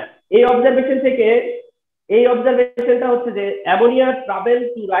 হ্যাঁ, এই অবজারভেশন থেকে, এই অবজারভেশনটা হচ্ছে যে ammonia travel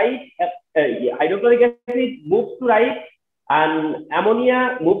to right, hydrochloric acid moves two right and ammonia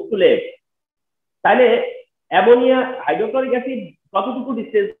moves to left. তাহলে অ্যামোনিয়া, হাইড্রোক্লোরিক অ্যাসিড কতটুকু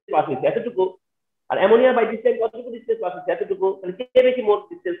ডিসটেন্স পাস হচ্ছে? এতটুকু। আর অ্যামোনিয়া বাই ডিসটেন্স কতটুকু ডিসটেন্স পাস হচ্ছে? এতটুকু। তাহলে কে বেশি মোর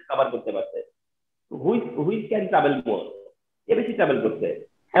ডিসটেন্স কভার করতে পারছে? Which can travel more? কে বেশি ট্রাভেল করছে?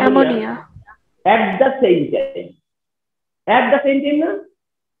 Ammonia. At the same time না?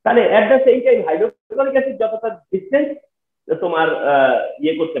 তাহলে at the same time hydrochloric acid যতটা ডিসটেন্স তোমার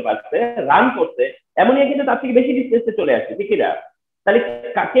ইয়ে করতে পারছে, রান করতে, অ্যামোনিয়া কিন্তু তার থেকে বেশি ডিসটেন্সে চলে আসছে, ঠিক না? তাহলে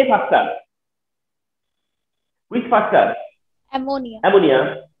কে ফাস্টার? হুইচ ফাস্টার? অ্যামোনিয়া।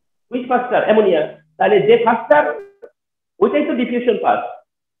 হুইচ ফাস্টার? অ্যামোনিয়া। তাহলে যে ফাস্টার ওইটাই তো ডিফিউশন ফাস্ট,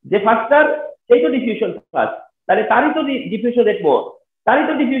 যে ফাস্টার সেই তো ডিফিউশন ফাস্ট। তাহলে তারই তো ডিফিউশন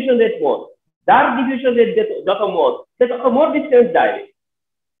রেট মোর, যার ডিফিউশন রেট যত মোর, সে তত মোর ডিস্টেন্স যায়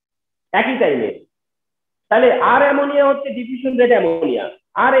একই টাইমে। তাহলে আর অ্যামোনিয়া হচ্ছে ডিফিউশন রেট অ্যামোনিয়া,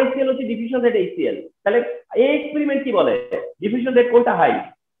 আর এইচসিএল হচ্ছে ডিফিউশন রেট এইচসিএল। তাহলে এই এক্সপেরিমেন্ট কি বলে, ডিফিউশন রেট কোনটা হাই,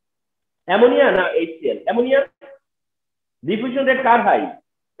 অ্যামোনিয়া না HCL? Ammonia. Diffusion rate car high?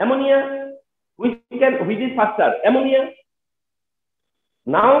 Ammonia. which is faster? Ammonia.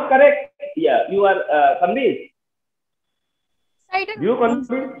 Now correct, you are convinced? You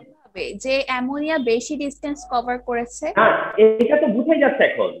convinced? যে ammonia বেশি distance cover করেছে। হ্যাঁ, এটা তো বুঝাই যাচ্ছে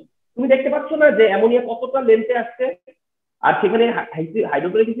এখন। তুমি দেখতে পাচ্ছ না যে অ্যামোনিয়া কতটা লেন্থে আসছে, আর সেখানে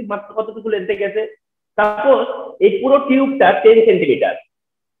হাইড্রোক্লোরিক অ্যাসিড মাত্র কতটুকু লেন্থে গেছে। সাপোজ এই পুরো টিউবটা 10 সেন্টিমিটার,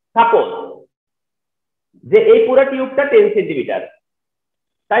 সাপোজ যে এই পুরো টিউবটা 10 সেন্টিমিটার,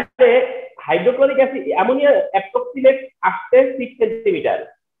 তাহলে হাইড্রোক্লোরিক অ্যাসিড অ্যামোনিয়া অ্যাপ্রক্সিমেট আসছে 6 সেন্টিমিটার,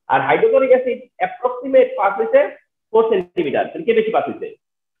 আর হাইড্রোক্লোরিক অ্যাসিড অ্যাপ্রক্সিমেট পাস হয়েছে 4 সেন্টিমিটার। তাহলে কে বেশি পাস হয়েছে?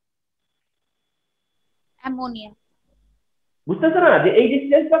 অ্যামোনিয়া। বুঝতেছো না যে এই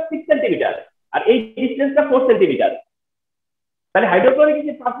ডিসটেন্সটা 6 সেন্টিমিটার আর এই ডিসটেন্সটা 4 সেন্টিমিটার, তাহলে হাইড্রোক্লোরিক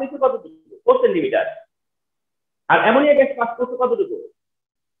অ্যাসিড পাস হয়েছে কতটুকু? 4 সেন্টিমিটার। আর অ্যামোনিয়া গ্যাস পাস করছে কতটুকু?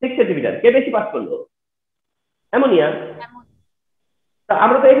 6 সেন্টিমিটার। কে বেশি পাস করলো? অ্যামোনিয়া।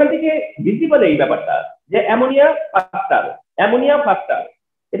 আমরা তো এখান থেকে ভিজিবল এই ব্যাপারটা যে অ্যামোনিয়া ফাস্টার, অ্যামোনিয়া ফাস্টার,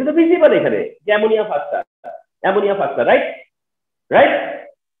 এটা তো ভিজিবল এখানে যে ammonia ফাস্টার, ammonia ফাস্টার, right? Right?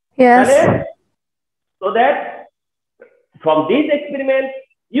 Yes. So that from this experiment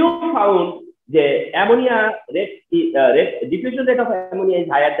you found the ammonia rate, diffusion rate of ammonia is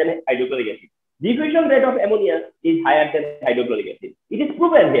higher than hydrochloric acid. Diffusion rate of ammonia is higher than hydrochloric acid. It is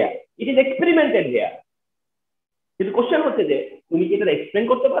proven here. It is experimented here. কিন্তু question হচ্ছে যে তুমি কি এটা explain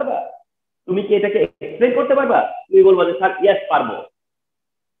করতে পারবা? তুমি কি এটাকে এক্সপ্লেইন করতে পারবা? তুমি বলবা যে স্যার ইয়েস পারবো,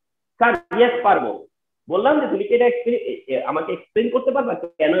 স্যার ইয়েস পারবো। বললাম যে তুমি কি এটা আমাকে এক্সপ্লেইন করতে পারবা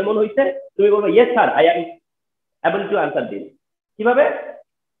কেন এমন হয়েছে? তুমি বলবা yes sir I am able to answer this. কিভাবে?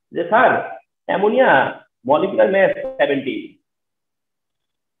 যে স্যার অ্যামোনিয়া মলিকুলার মাস 17,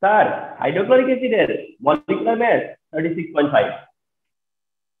 স্যার হাইড্রোক্লোরিক অ্যাসিডের মলিকুলার মাস 36.5।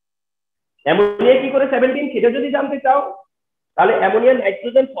 অ্যামোনিয়া কি করে 17 সেটা যদি জানতে চাও তাহলে অ্যামোনিয়া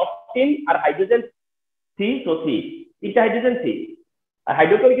নাইট্রোজেন 14 আর হাইড্রোজেন 3, তো 3 তিনটা হাইড্রোজেন 3, আর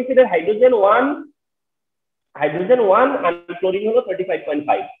হাইড্রোক্লোরিক অ্যাসিডের হাইড্রোজেন 1 আর ক্লোরিন হলো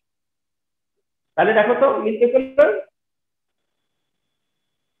 35.5। তাহলে দেখো তো মিলতেছে না?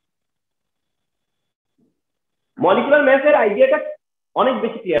 মলিকুলার ম্যাসের আইডিয়াটা অনেক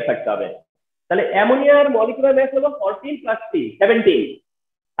বেশি ক্লিয়ার থাকতে হবে। তাহলে অ্যামোনিয়ার মলিকুলার ম্যাস হলো 14 + 3 17,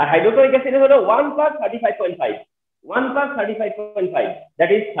 আর হাইড্রোক্লোরিক অ্যাসিডের হলো 1 + 35.5, 1 + 35.5 দ্যাট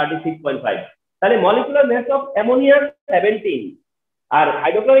ইজ 36.5। তাহলে molecular mass of ammonia 17 R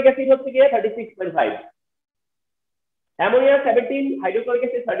hydrochloric acid হচ্ছে গিয়ে 36.5। Ammonia 17, hydrochloric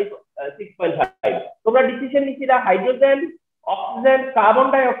acid 36.5। তোমরা decision নিচ্ছিলা hydrogen oxygen carbon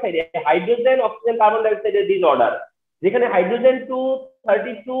die অক্সাইডে, hydrogen oxygen carbon die অক্সাইডের দিস অর্ডার, যেখানে হাইড্রোজেন 2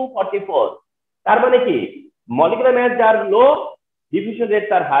 32 44। তার মানে কি মলিকুলার ম্যাস যার লো ডিফিউশন রেট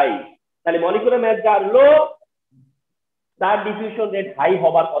তার হাই, তাহলে মলিকুলার ম্যাস যার লো তার ডিফিউশন রেট হাই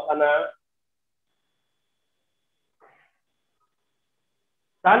হবার কথা না।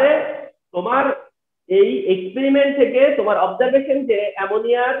 তাহলে তোমার এই এক্সপেরিমেন্ট থেকে তোমার অবজারভেশন যে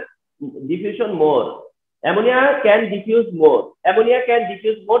অ্যামোনিয়ার diffusion more, ammonia can diffuse more, ammonia can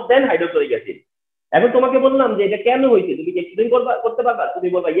diffuse more then hydrochloric acid. এখন তোমাকে বললাম যে এটা কেন হয়েছে, তুমি কি এক্সপ্লেইন করতে পারবা? তুমি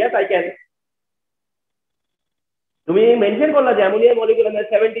বলবা ইয়েস আই ক্যান। তুমি মেনশন করলা যে অ্যামোনিয়া মলিকুলার ম্যাস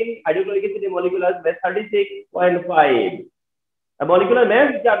 17, হাইড্রোক্লোরিক অ্যাসিডের মলিকুলার ম্যাস 36.5। মলিকুলার ম্যাস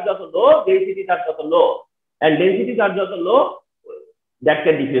যার যত লো, ডেনসিটি তার যত লো, এন্ড ডেনসিটি যার যত লো that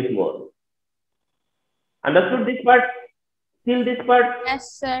can diffuse more. Understood this part? Still this part? Yes,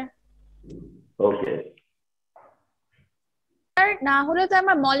 sir. Okay. Sir না হলে তো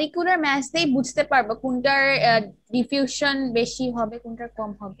আমরা মলিকুলার ম্যাস দিয়ে বুঝতে পারবো কোনটার ডিফিউশন বেশি হবে কোনটার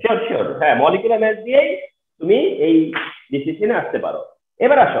কম হবে। শিওর হ্যাঁ, মলিকুলার ম্যাস দিয়েই তুমি এই ডিসিশনে আসতে পারো।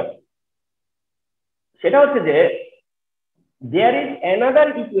 এবার আসো, সেটা হচ্ছে যে there is another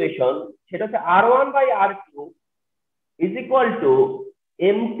equation, সেটা হচ্ছে R1/R2 is equal to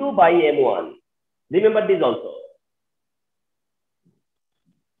M2/M1. Remember this also.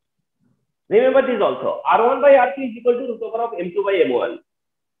 Remember this also. R1/R2 is equal to √M2/M1.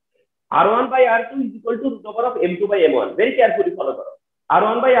 R1/R2 is equal to √M2/M1. Very carefully follow করো।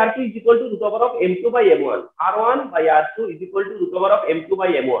 R1/R2 is equal to √M2/M1. R1/R2 is equal to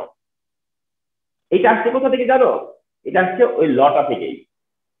 √M2/M1. এটা আসছে কোথা থেকে জানো? এটা আসছে ওই লটা থেকেই,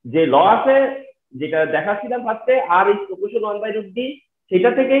 যে ল আছে যেটা দেখাচ্ছিলাম ফার্স্টে, R is proportion 1/√D, সেটা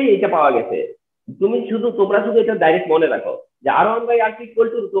থেকেই এটা পাওয়া গেছে। তোমরা শুধু এটা ডাইরেক্ট মনে রাখো যে R1 by R2 equal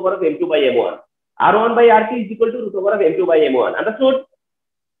to root over of M2 by M1. R1 by R2 is equal to root over of M2 by M1. Understood?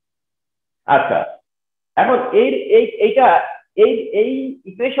 আচ্ছা, এখন এইটা এই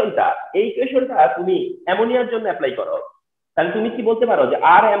ইকুয়েশনটা তুমি অ্যামোনিয়ার জন্য অ্যাপ্লাই করো, তাহলে তুমি কি বলতে পারো যে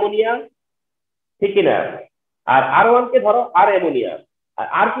আর অ্যামোনিয়া, ঠিক না? আর R1 কে ধরো আর অ্যামোনিয়া, আর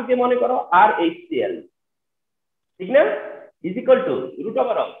R2 কে মনে করো আর HCl, ঠিক না? Is equal to root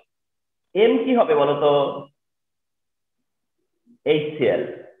over of M কি হবে বলো তো? HCl,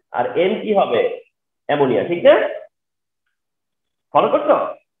 আর M কি হবে? অ্যামোনিয়া, ঠিক না? ফলো করছো?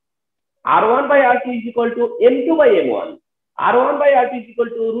 R1 by R2 is equal to M2 by M1. R1 by R2 is equal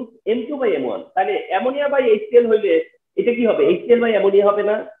to root M2 by M1. তাহলে অ্যামোনিয়া বাই HCl হইলে এটা কি হবে? HCl বাই অ্যামোনিয়া হবে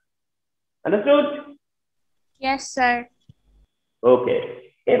না? আন্ডারস্টুড? Yes, sir. ওকে,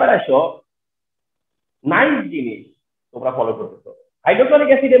 এবার আসো নাইস জিনিস তোমরা ফলো করতেছো। হাইড্রোক্লোরিক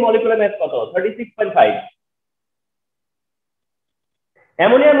অ্যাসিডের মলিকুলার মাস কত? 36.5।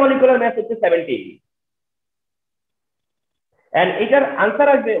 অ্যামোনিয়ার মলিকুলার মাস হচ্ছে 17, এন্ড এটার আনসার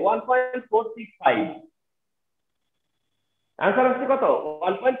আসবে 1.465। আনসার আসছে কত?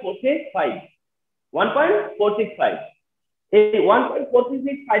 1.465। 1.465। এই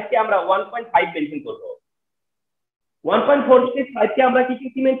 1.465 কে আমরা 1.5 মেনশন করব। 1.465 কে আমরা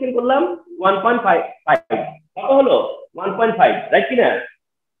কি মেনশন করলাম? 1.5। কত হলো? 1.5, রাইট কি না?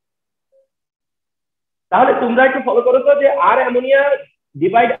 তাহলে তোমরা একটু ফলো করো তো যে আর ammonia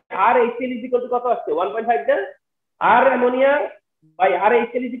divide R HCl is equal to কত আসছে? 1.5 না? আর ammonia by R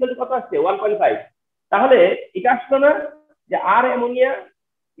HCl is equal to কত আসছে? 1.5। তাহলে এটা আসলো না যে আর ammonia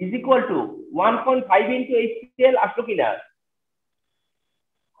is equal to 1.5 into HCl, আসলো কিনা?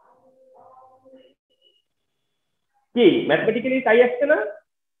 কি ম্যাথমেটিক্যালি তাই আসছে না?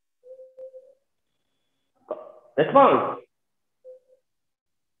 রেসপন্স?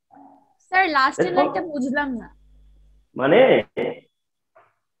 স্যার লাস্টের লাইনটা বুঝলাম না। মানে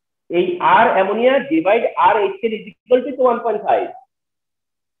এই আর ammonia divide R HCl is equal to 1.5,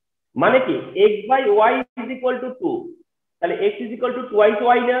 মানে কি x by y is equal to 2। তাহলে x is equal to twice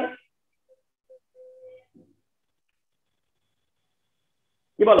y না?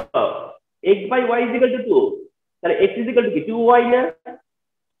 কি বলো? x by y is equal to 2, তাহলে x ইজ ইকুয়াল টু কি 2y না?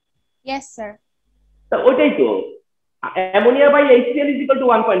 Yes, sir. তা ওইটাই তো, ammonia by HCl is equal to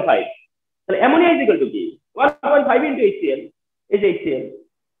 1.5, তাহলে অ্যামোনিয়া ইজ ইকুয়াল টু কি 1.5 ইনটু HCl। এই যে HCl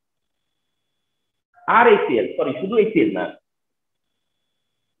আর HCl, সরি শুধু HCl না,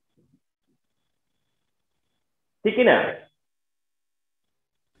 ঠিক না?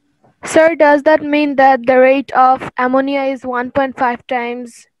 Sir, does that mean that the rate of ammonia is 1.5 times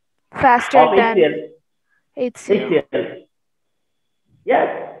faster of than HCl? HCl? HCl. Yes,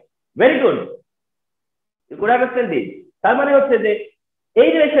 very good. You could understand this. তার মানে হচ্ছে যে এই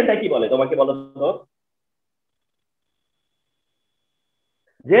রিলেশনটা কি বলে তোমাকে বলো তো?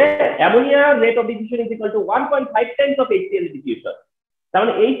 যে ammonia rate of diffusion is equal to 1.5 Times of HCl diffusion. তার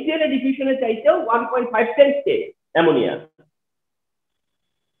মানে HCl এর ডিফিউশনের চাইতেও 1.5 টাইমস কে অ্যামোনিয়া,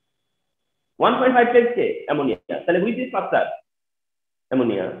 1.5 টাইমস কে অ্যামোনিয়া। তাহলে which is ফাস্টার?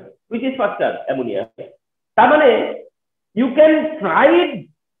 Ammonia. Which is ফাস্টার? Ammonia. তার মানে you can try it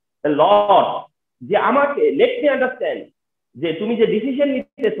a lot, যে আমাকে লেট মি আন্ডারস্ট্যান্ড যে তুমি যে ডিসিশন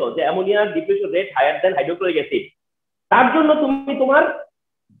নিতেছো যে অ্যামোনিয়ার diffusion rate higher than hydrochloric acid, তার জন্য তুমি তোমার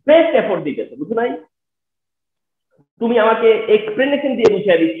বেস্ট এফোর্ট দিতেছো, বুঝছো নাই? তুমি আমাকে এক্সপ্লেনেশন দিয়ে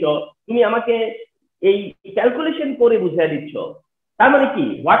বুঝিয়ে দিচ্ছ, তুমি আমাকে এই ক্যালকুলেশন করে বুঝিয়ে দিচ্ছ। তার মানে কি,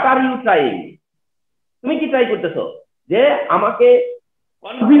 হোয়াট আর ইউ ট্রাইং? তুমি কি ট্রাই করতেছো? যে আমাকে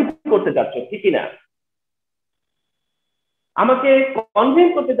কনভিন্স করতে চাচ্ছ, ঠিক না? আমাকে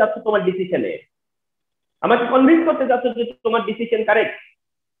কনভিন্স করতে চাচ্ছ তোমার ডিসিশনে, আমাকে কনভিন্স করতে চাচ্ছ যে তোমার ডিসিশন কারেক্ট,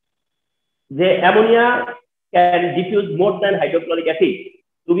 যে ammonia can diffuse more than hydrochloric acid.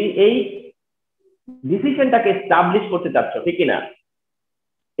 তুমি এই ডিসিশনটাকে এস্টাবলিশ করতে চাচ্ছ, ঠিক না?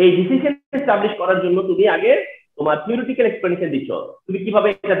 এই ডিসিশন এস্টাবলিশ করার জন্য তুমি আগে তোমার থিওরিটিক্যাল এক্সপ্লেনেশন দিচ্ছ, তুমি কিভাবে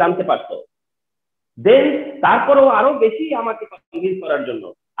এটা জানতে পারছো। দেন তারপরেও আরো বেশি আমাকে কনভিন্স করার জন্য,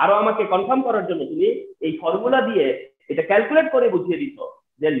 আরো আমাকে কনফার্ম করার জন্য তুমি এই ফর্মুলা দিয়ে এটা ক্যালকুলেট করে বুঝিয়ে দিচ্ছ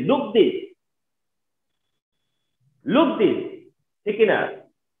যে লুক দিস, ঠিক না?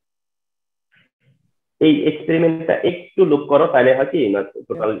 এই এক্সপেরিমেন্টটা একটু লুক করো, তাহলে হয় কি না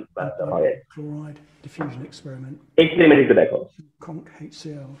টোটাল ক্লাসটা হয়। Chloride diffusion experiment. এক্সপেরিমেন্ট একটু দেখো। Conc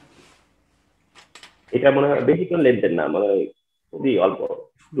HCl. এটা মনে হয় বেশিক্ষণ লেন্থের না, মানে খুবই অল্প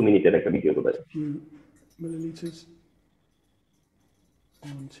 2 মিনিটের একটা ভিডিও করে। A few milliliters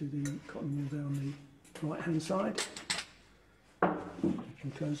onto the cotton wool there on the right hand side. You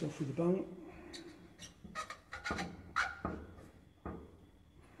can close off with a bung.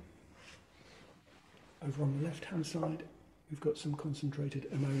 Over on the left hand side, we've got some concentrated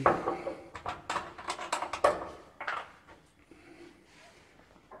ammonia.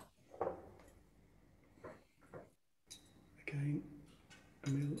 Again, a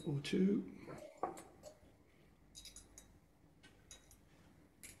mil or two.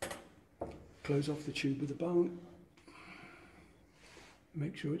 Close off the tube with a bung.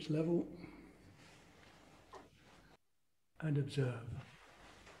 Make sure it's level. And observe.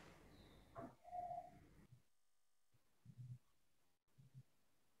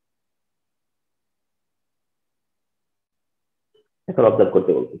 এখন observe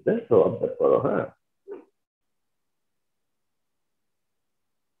করতে বলতেছে, তো observe করো। হ্যাঁ,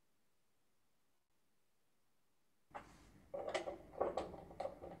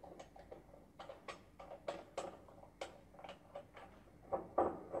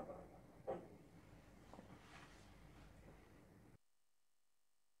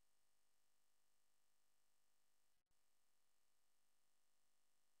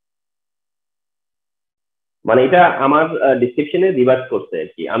 মানে এটা আমার ডিসক্রিপশনে রিভার্স করছে আর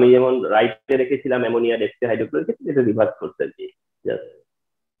কি। আমি যেমন রাইটে রেখেছিলাম অ্যামোনিয়া ডেক্সি হাইড্রোক্লোরিক অ্যাসিড, এটা রিভার্স করছে আর কি। জাস্ট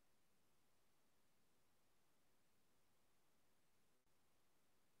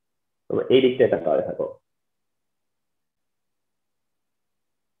এই দিকটা এটা করে থাকো।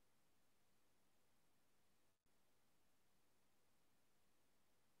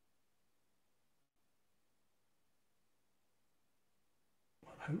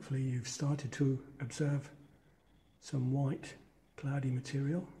 Hopefully you've started to observe some white cloudy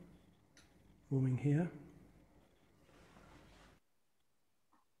material forming here.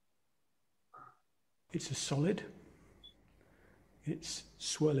 It's a solid. It's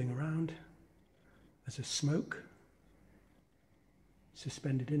swirling around as a smoke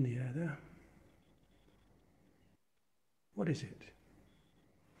suspended in the air there. What is it?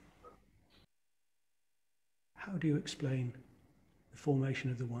 How do you explain the formation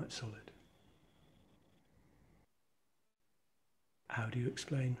of the white solid? How do you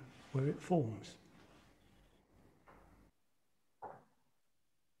explain where it forms?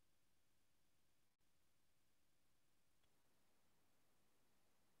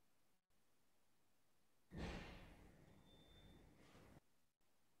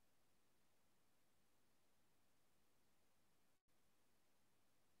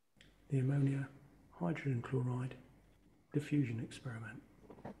 The ammonia hydrogen chloride diffusion experiment.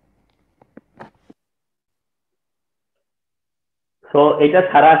 So এটা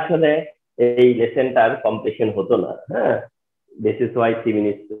ছাড়া আসলে এই লেসনটার completion হতো না। হ্যাঁ, this is Y 3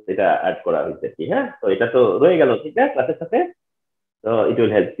 minutes এটা add করা হয়েছে কি। হ্যাঁ, তো এটা তো রয়ে গেল, ঠিক আছে, ক্লাসের সাথে। তো it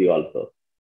will help you also.